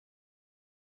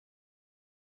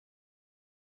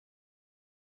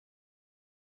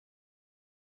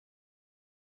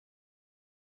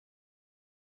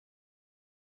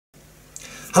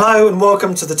Hello and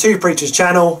welcome to the Two Preachers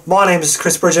channel. My name is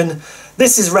Chris Bridgen.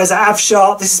 This is Reza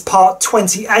Afshar. This is part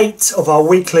 28 of our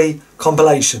weekly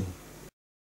compilation.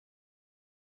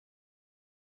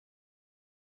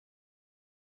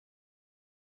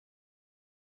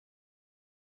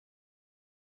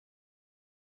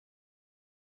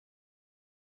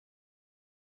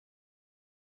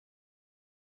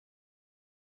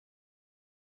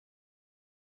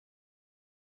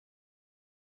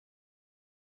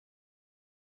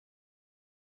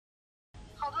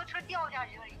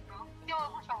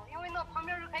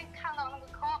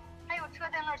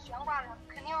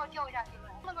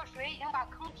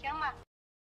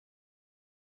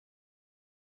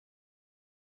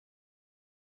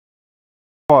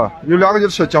有2个节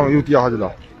车将又跌下去了。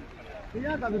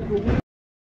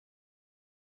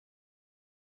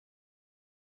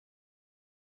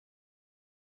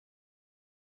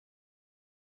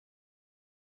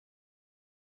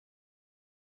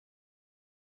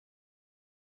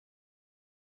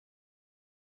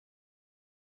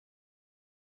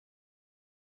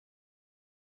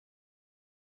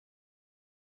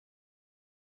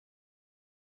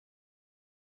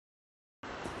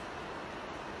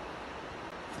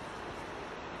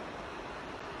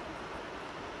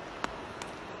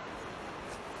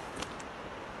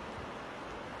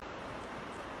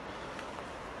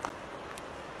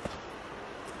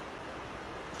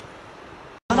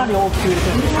かなり大きく揺れて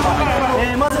るんですが、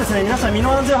まずですね、皆さん身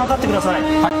の安全を図ってください。身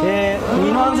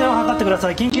の安全を図ってくださ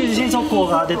い。緊急地震速報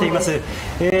が出ています。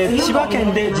千葉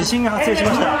県で地震が発生し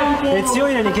ました。強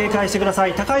い揺れに警戒してくださ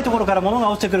い。高いところから物が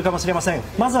落ちてくるかもしれません。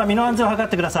まずは身の安全を図っ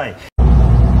てください。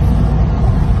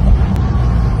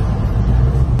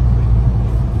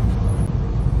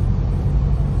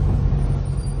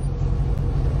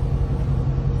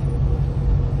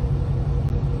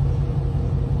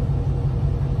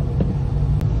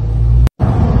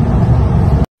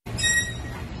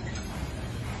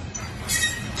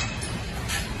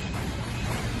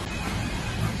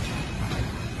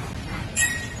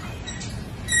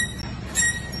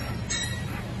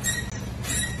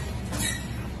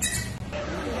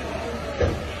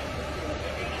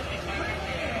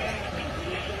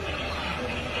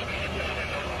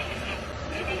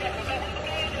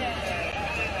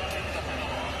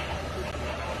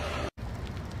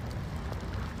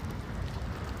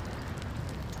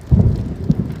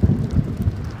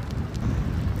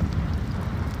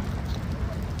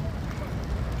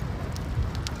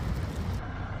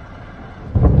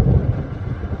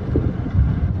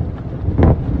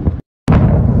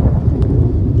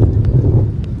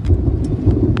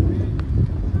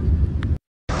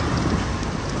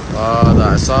هذا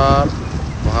إعصار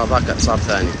وهذاك إعصار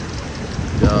ثاني.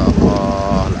 يا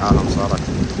الله العالم صارت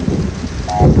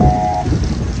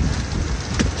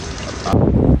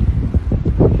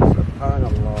سبحان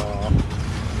الله.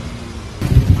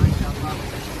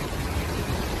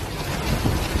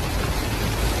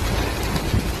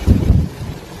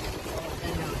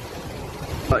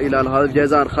 إلى هذا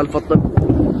الجيزان خلف الطب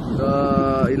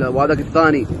إلى وهذاك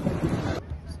الثاني.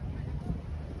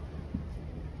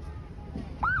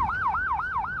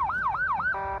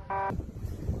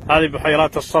 هذه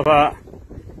بحيرات الصفا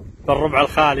في الربع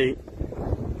الخالي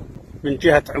من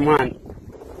جهة عمان.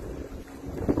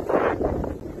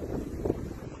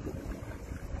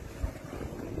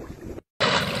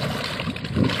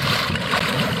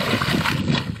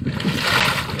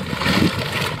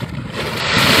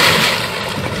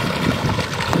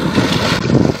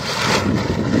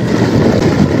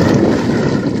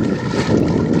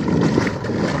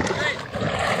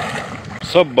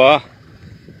 صبة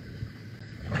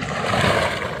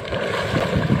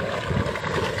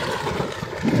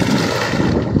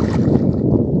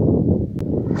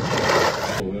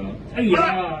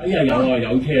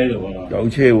有車喺度啊！有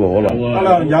車喎，可能。可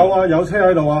能有啊，有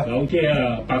車喺度啊。有車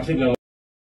啊，白色嘅。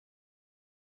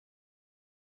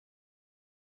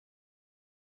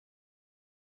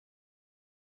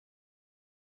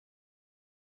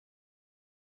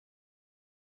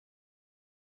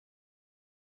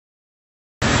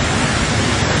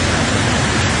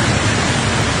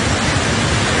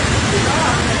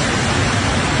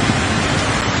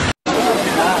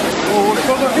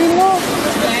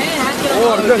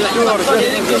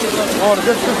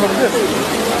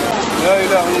لا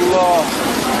إله إلا الله.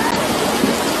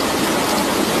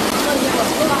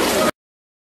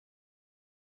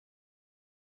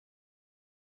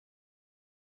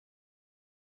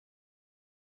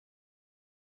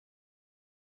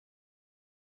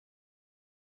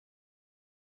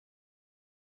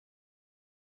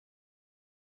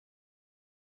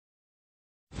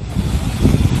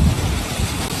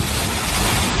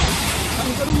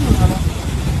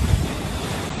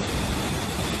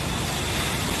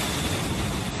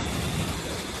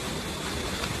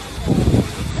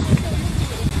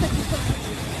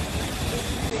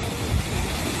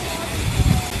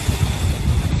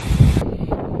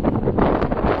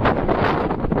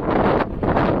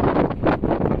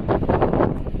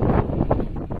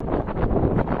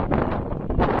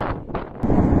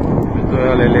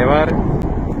 grabar.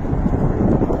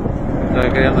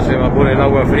 Están creándose vapor, el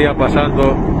agua fría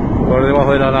pasando por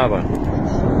debajo de la lava.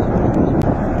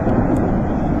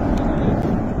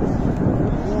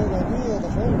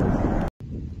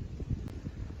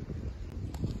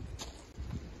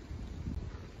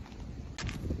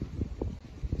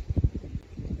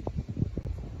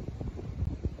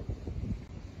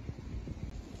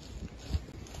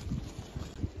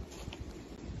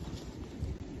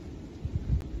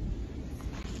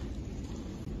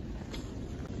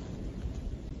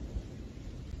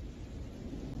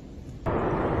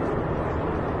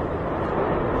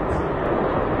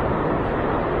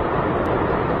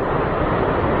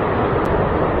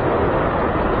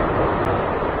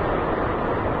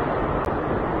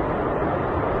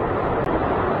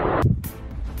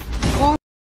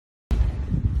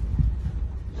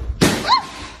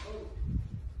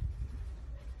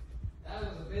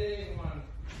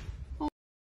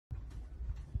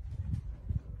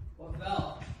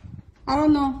 I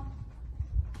don't know.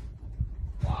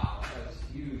 Wow, that's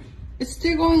huge. It's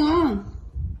still going on.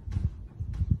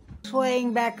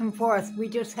 Swaying back and forth. We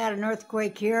just had an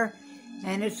earthquake here,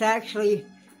 and it's actually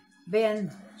been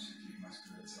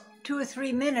 2 or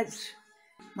 3 minutes.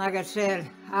 Like I said,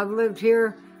 I've lived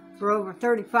here for over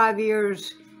 35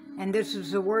 years, and this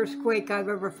is the worst quake I've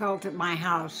ever felt at my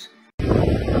house.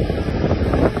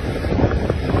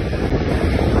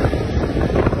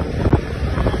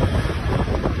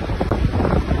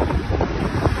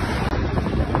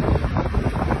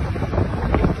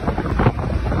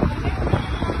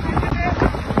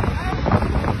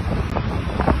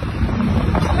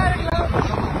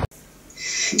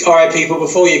 All right, people,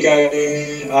 before you go,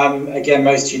 again,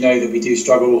 most of you know that we do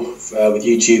struggle with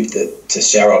YouTube to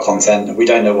share our content. We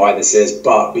don't know why this is,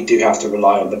 but we do have to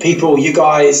rely on the people, you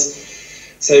guys.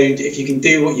 So if you can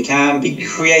do what you can, be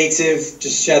creative,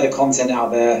 just share the content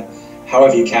out there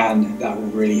however you can. That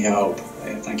will really help.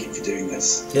 Thank you for doing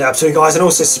this. Yeah, absolutely, guys. And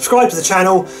also subscribe to the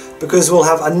channel, because we'll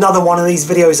have another one of these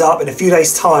videos up in a few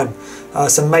days' time.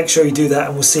 So make sure you do that,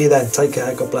 and we'll see you then. Take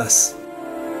care. God bless.